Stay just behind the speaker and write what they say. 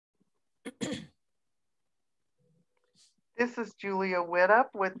This is Julia Widup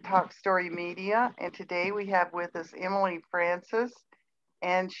with Talk Story Media, and today we have with us Emily Francis,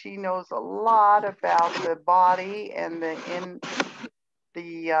 and she knows a lot about the body and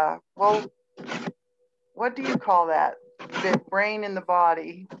well, what do you call that? The brain and the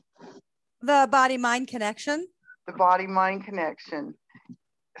body, The body-mind connection. the body-mind connection.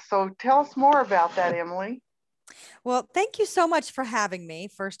 So tell us more about that, Emily. Well, thank you so much for having me.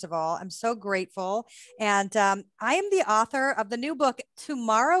 First of all, I'm so grateful. And I am the author of the new book.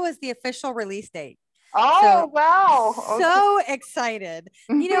 Tomorrow is the official release date. Oh, So, wow. so excited.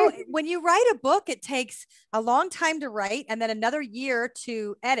 You know, when you write a book, it takes a long time to write and then another year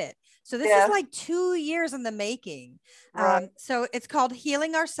to edit. So this is Yes, like 2 years in the making. right. So it's called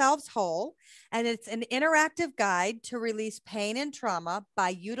Healing Ourselves Whole, and it's an interactive guide to release pain and trauma by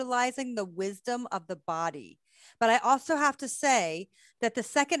utilizing the wisdom of the body. But I also have to say that the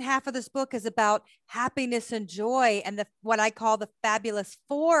second half of this book is about happiness and joy and the what I call the fabulous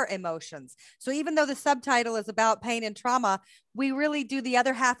four emotions. So even though the subtitle is about pain and trauma, we really do the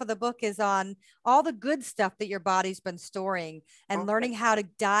other half of the book is on all the good stuff that your body's been storing and Okay, learning how to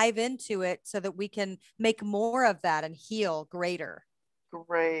dive into it so that we can make more of that and heal greater.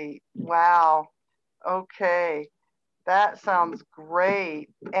 great. Wow. Okay. That sounds great.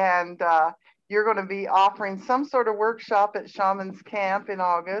 And you're going to be offering some sort of workshop at Shaman's Camp in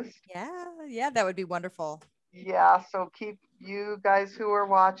August. Yeah, that would be wonderful. Yeah, so keep you guys who are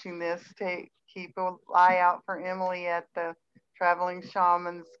watching this, keep an eye out for Emily at the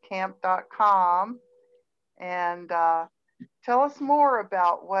travelingshamanscamp.com and tell us more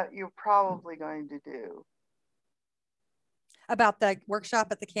about what you're probably going to do. About the workshop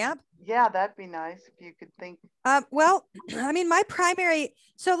at the camp. Yeah, that'd be nice if you could think. Well, I mean, my primary.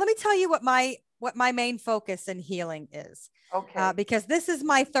 So let me tell you what my main focus in healing is, Okay. because this is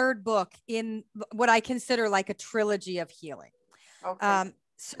my third book in what I consider like a trilogy of healing. Okay.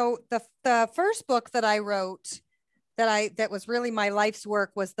 So the first book that I wrote that was really my life's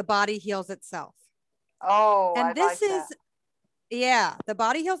work was The Body Heals Itself, Oh, I and like this that. is yeah, The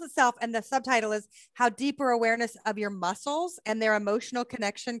Body Heals Itself. And the subtitle is How Deeper Awareness of Your Muscles and Their Emotional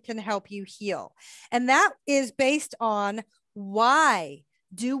Connection Can Help You Heal. And that is based on why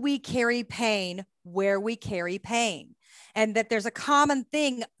do we carry pain where we carry pain? And that there's a common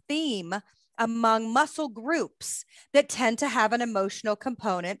theme among muscle groups that tend to have an emotional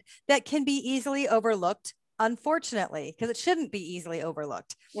component that can be easily overlooked, unfortunately, because it shouldn't be easily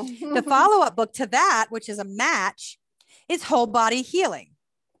overlooked. The follow-up book to that, which is a match, is Whole Body Healing.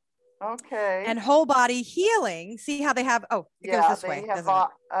 Okay. And Whole Body Healing, see how they have, oh, it goes Yeah, this they way, have doesn't it?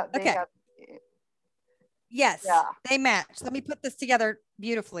 they Okay. have Yes, yeah. they match. Let me put this together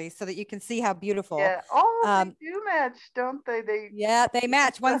beautifully so that you can see how beautiful. Yeah. Oh, they Um, do match, don't they? They yeah, they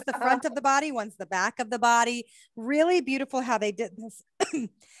match. One's the front of the body, one's the back of the body. Really beautiful how they did this.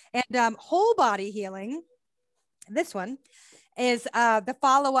 And Whole Body Healing, this one is the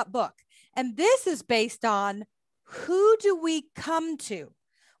follow-up book. And this is based on who do we come to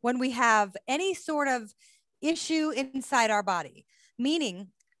when we have any sort of issue inside our body?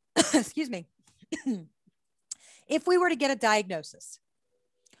 Meaning, excuse me, if we were to get a diagnosis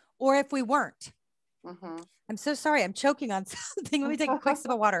or if we weren't. Mhm. I'm so sorry, I'm choking on something. Let me take a quick sip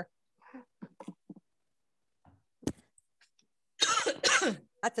of water.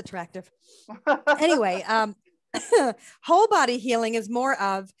 That's attractive. Anyway, whole body healing is more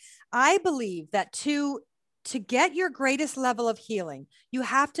of, I believe that to get your greatest level of healing, you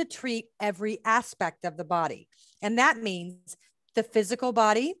have to treat every aspect of the body. And that means the physical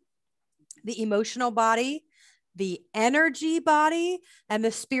body, the emotional body, the energy body, and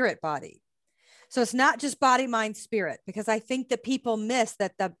the spirit body. So it's not just body, mind, spirit, because I think that people miss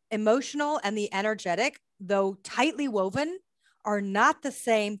that the emotional and the energetic, though tightly woven, are not the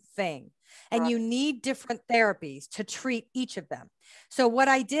same thing. And Right. you need different therapies to treat each of them. So what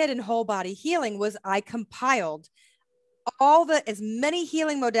I did in whole body healing was I compiled as many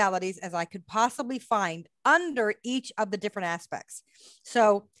healing modalities as I could possibly find under each of the different aspects.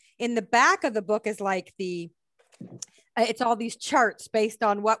 So in the back of the book is like it's all these charts based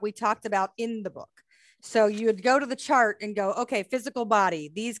on what we talked about in the book. So you would go to the chart and go, okay, physical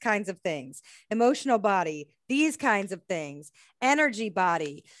body, these kinds of things, emotional body, these kinds of things, energy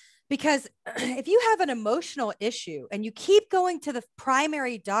body. Because if you have an emotional issue and you keep going to the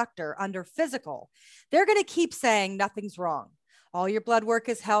primary doctor under physical, they're going to keep saying nothing's wrong. All your blood work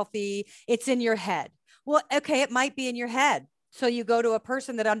is healthy. It's in your head. Well, okay, it might be in your head. So you go to a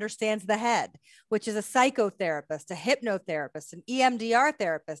person that understands the head, which is a psychotherapist, a hypnotherapist, an EMDR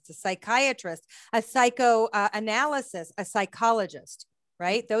therapist, a psychiatrist, a psychoanalysis, a psychologist,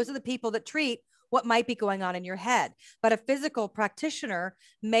 right? Those are the people that treat what might be going on in your head. But a physical practitioner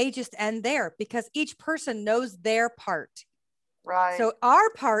may just end there because each person knows their part. Right. So our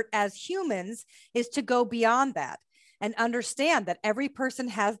part as humans is to go beyond that and understand that every person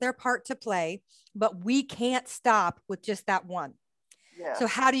has their part to play, but we can't stop with just that one. Yes. So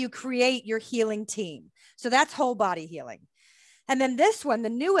how do you create your healing team? So that's whole body healing. And then this one, the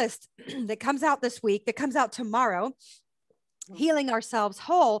newest that comes out this week, that comes out tomorrow, Healing Ourselves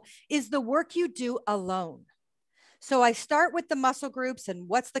Whole, is the work you do alone. So I start with the muscle groups and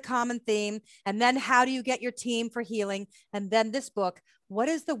what's the common theme, and then how do you get your team for healing? And then this book, what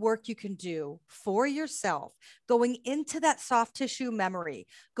is the work you can do for yourself, going into that soft tissue memory,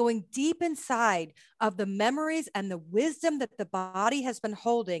 going deep inside of the memories and the wisdom that the body has been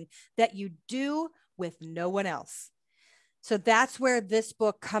holding that you do with no one else. So that's where this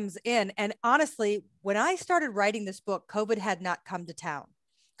book comes in. And honestly, when I started writing this book, COVID had not come to town.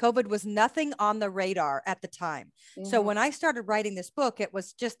 COVID was nothing on the radar at the time. Mm-hmm. So when I started writing this book, it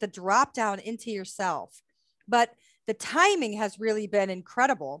was just the drop down into yourself. But the timing has really been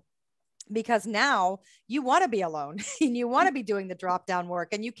incredible because now you want to be alone and you want to be doing the drop down work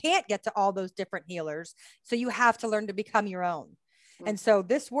and you can't get to all those different healers. So you have to learn to become your own. Mm-hmm. And so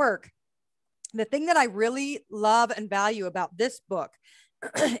this work, the thing that I really love and value about this book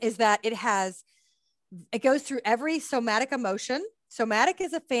is that it goes through every somatic emotion. Somatic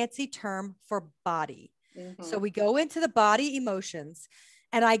is a fancy term for body. Mm-hmm. So we go into the body emotions,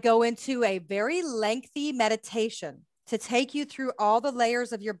 and I go into a very lengthy meditation to take you through all the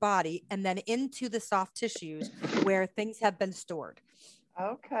layers of your body and then into the soft tissues where things have been stored.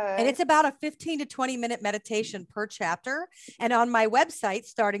 Okay. And it's about a 15 to 20 minute meditation per chapter. And on my website,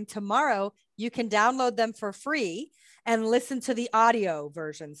 starting tomorrow, you can download them for free and listen to the audio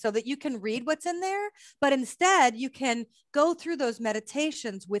version so that you can read what's in there. But instead, you can go through those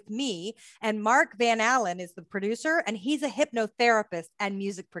meditations with me. And Mark Van Allen is the producer, and he's a hypnotherapist and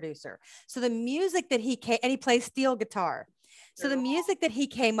music producer. So the music that and he plays steel guitar. So the music that he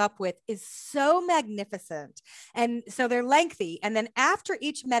came up with is so magnificent. And so they're lengthy. And then after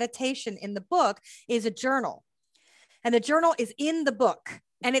each meditation in the book is a journal. And the journal is in the book.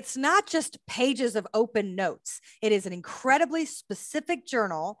 And it's not just pages of open notes. It is an incredibly specific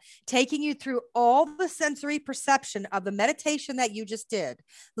journal taking you through all the sensory perception of the meditation that you just did,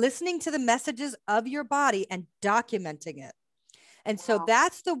 listening to the messages of your body and documenting it. And so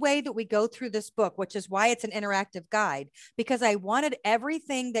that's the way that we go through this book, which is why it's an interactive guide, because I wanted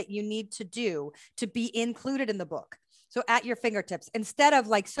everything that you need to do to be included in the book. So at your fingertips, instead of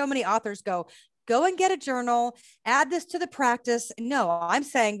like so many authors go and get a journal, add this to the practice. No, I'm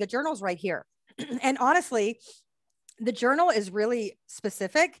saying the journal's right here. And honestly, the journal is really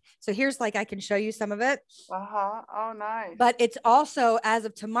specific. So here's I can show you some of it. Oh, nice. But it's also, as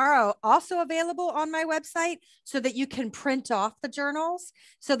of tomorrow, also available on my website so that you can print off the journals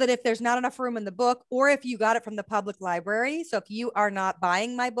so that if there's not enough room in the book, or if you got it from the public library. So if you are not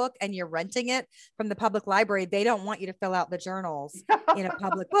buying my book and you're renting it from the public library, they don't want you to fill out the journals in a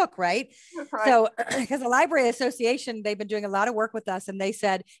public book, right? So because the Library Association, they've been doing a lot of work with us, and they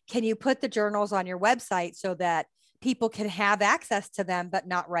said, can you put the journals on your website so that people can have access to them, but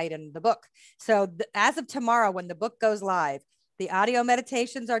not write in the book. So as of tomorrow, when the book goes live, the audio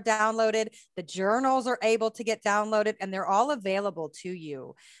meditations are downloaded, the journals are able to get downloaded, and they're all available to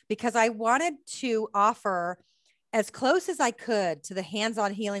you because I wanted to offer as close as I could to the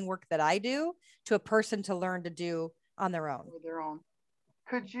hands-on healing work that I do to a person to learn to do on their own.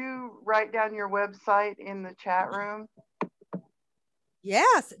 Could you write down your website in the chat room?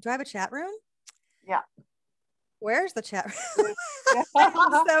 Yes. Do I have a chat room? Yeah. Where's the chat? I'm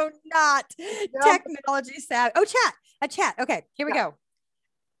so not technology savvy. Oh, a chat. Okay, here we go.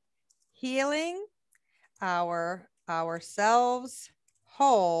 Healing ourselves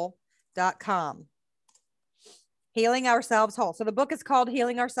whole.com. Healing Ourselves Whole. So the book is called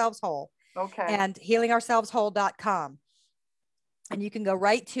Healing Ourselves Whole. Okay. And healingourselveswhole.com. And you can go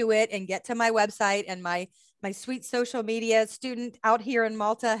right to it and get to my website. And my sweet social media student out here in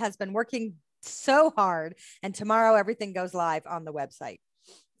Malta has been working so hard, and tomorrow everything goes live on the website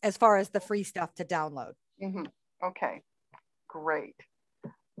as far as the free stuff to download. Mm-hmm. Okay, great.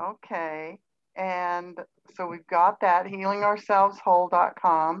 Okay, and so we've got that,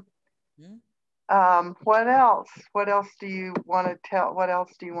 healingourselveswhole.com. Mm-hmm. What else do you want to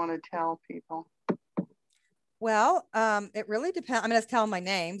tell people? Well, it really depends. I'm going to tell my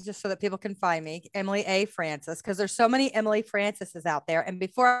names just so that people can find me. Emily A. Francis, because there's so many Emily Francises out there. And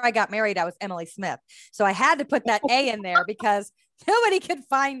before I got married, I was Emily Smith. So I had to put that A in there because nobody could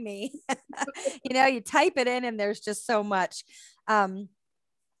find me. You type it in and there's just so much.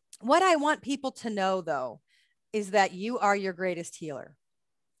 What I want people to know, though, is that you are your greatest healer.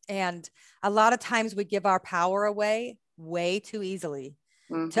 And a lot of times we give our power away way too easily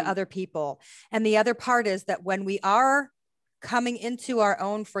to other people. And the other part is that when we are coming into our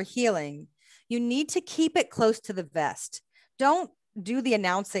own for healing, you need to keep it close to the vest. Don't do the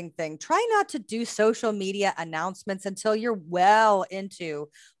announcing thing. Try not to do social media announcements until you're well into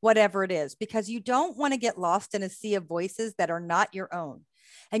whatever it is, because you don't want to get lost in a sea of voices that are not your own.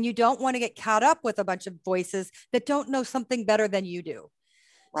 And you don't want to get caught up with a bunch of voices that don't know something better than you do.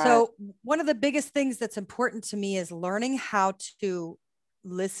 Right. So one of the biggest things that's important to me is learning how to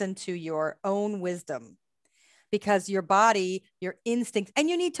listen to your own wisdom, because your body, your instincts, and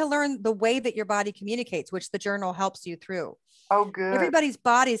you need to learn the way that your body communicates, which the journal helps you through. Oh, good. Everybody's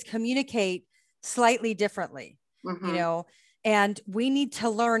bodies communicate slightly differently, you know, and we need to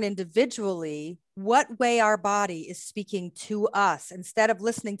learn individually what way our body is speaking to us, instead of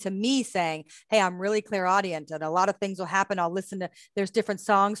listening to me saying, hey, I'm really clairaudient and a lot of things will happen. I'll listen to, there's different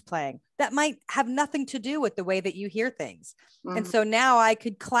songs playing that might have nothing to do with the way that you hear things. And so now I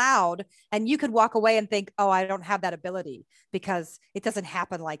could cloud and you could walk away and think, oh, I don't have that ability because it doesn't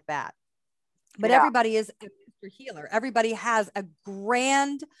happen like that. But everybody is a master healer. Everybody has a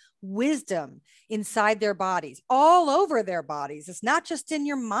grand wisdom inside their bodies, all over their bodies. It's not just in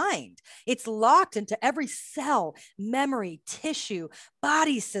your mind. It's locked into every cell, memory, tissue,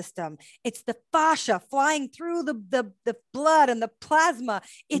 body system. It's the fascia flying through the blood and the plasma.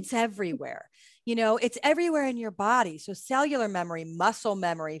 It's everywhere. You know, it's everywhere in your body. So cellular memory, muscle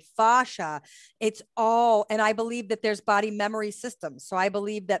memory, fascia, it's all, and I believe that there's body memory systems. So I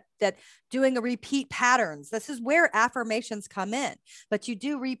believe that doing a repeat patterns, this is where affirmations come in, but you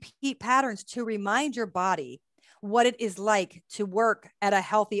do repeat patterns to remind your body what it is like to work at a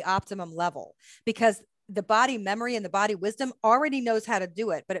healthy optimum level, because the body memory and the body wisdom already knows how to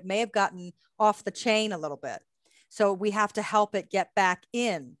do it, but it may have gotten off the chain a little bit. So we have to help it get back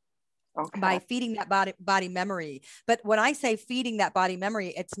in. By feeding that body memory. But when I say feeding that body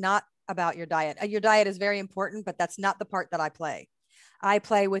memory, it's not about your diet. Your diet is very important, but that's not the part that I play. I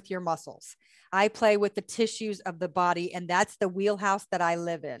play with your muscles. I play with the tissues of the body, and that's the wheelhouse that I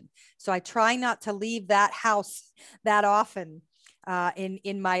live in. So I try not to leave that house that often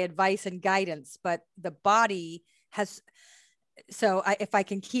in my advice and guidance, but the body has. So if I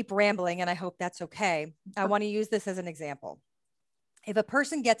can keep rambling, and I hope that's okay, I want to use this as an example. If a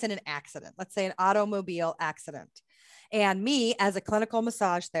person gets in an accident, let's say an automobile accident, and me as a clinical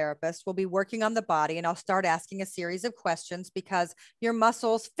massage therapist will be working on the body, and I'll start asking a series of questions, because your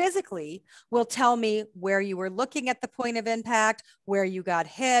muscles physically will tell me where you were looking at the point of impact, where you got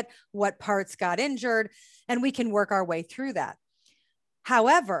hit, what parts got injured, and we can work our way through that.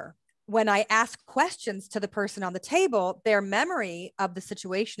 However, when I ask questions to the person on the table, their memory of the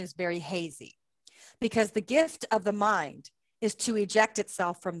situation is very hazy, because the gift of the mind is to eject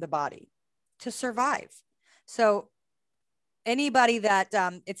itself from the body to survive. So anybody that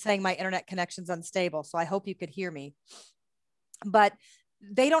it's saying my internet connection's unstable, so I hope you could hear me, but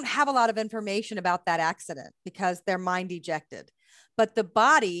they don't have a lot of information about that accident because their mind ejected, but the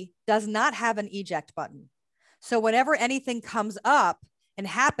body does not have an eject button. So whenever anything comes up and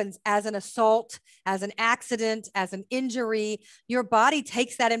happens as an assault, as an accident, as an injury, your body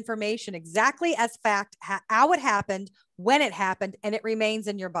takes that information exactly as fact, how it happened, when it happened, and it remains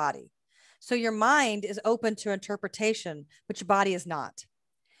in your body. So your mind is open to interpretation, but your body is not.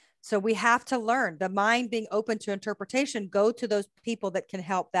 So we have to learn the mind being open to interpretation. Go to those people that can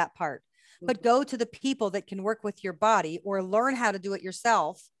help that part, but go to the people that can work with your body, or learn how to do it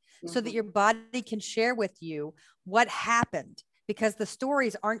yourself so that your body can share with you what happened, because the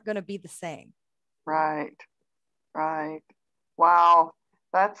stories aren't going to be the same. Right. Right. Wow.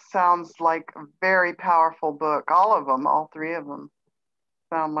 That sounds like a very powerful book. All of them, all three of them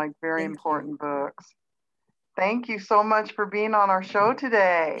sound like very important books. Thank you so much for being on our show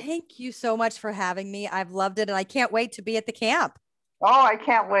today. Thank you so much for having me. I've loved it, and I can't wait to be at the camp. Oh, I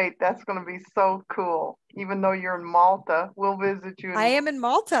can't wait. That's going to be so cool. Even though you're in Malta, we'll visit you. I am in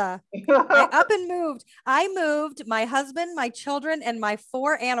Malta. I up and moved. I moved my husband, my children, and my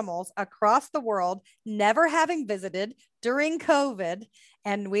 4 animals across the world, never having visited during COVID,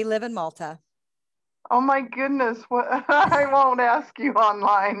 and we live in Malta. Oh my goodness. What? I won't ask you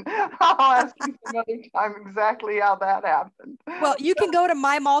online. I'll ask you some other time exactly how that happened. Well, you can go to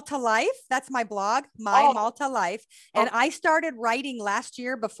My Malta Life. That's my blog, My Malta Life. And I started writing last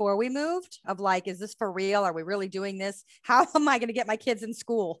year before we moved, of like, is this for real? Are we really doing this? How am I going to get my kids in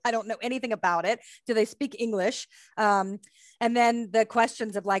school? I don't know anything about it. Do they speak English? And then the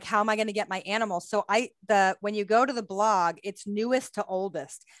questions of like, how am I going to get my animals? So when you go to the blog, it's newest to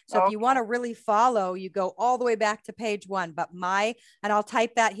oldest. So if you want to really follow, you go all the way back to page 1, but and I'll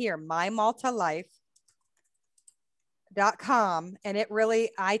type that here, mymaltalife.com. And it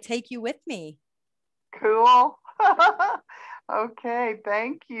really, I take you with me. Cool. Okay.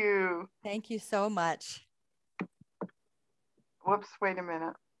 Thank you. Thank you so much. Whoops. Wait a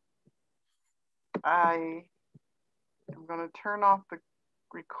minute. I'm going to turn off the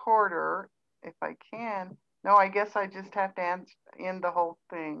recorder if I can. No, I guess I just have to end the whole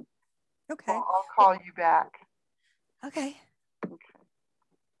thing. Okay. Well, I'll call you back. Okay. Okay.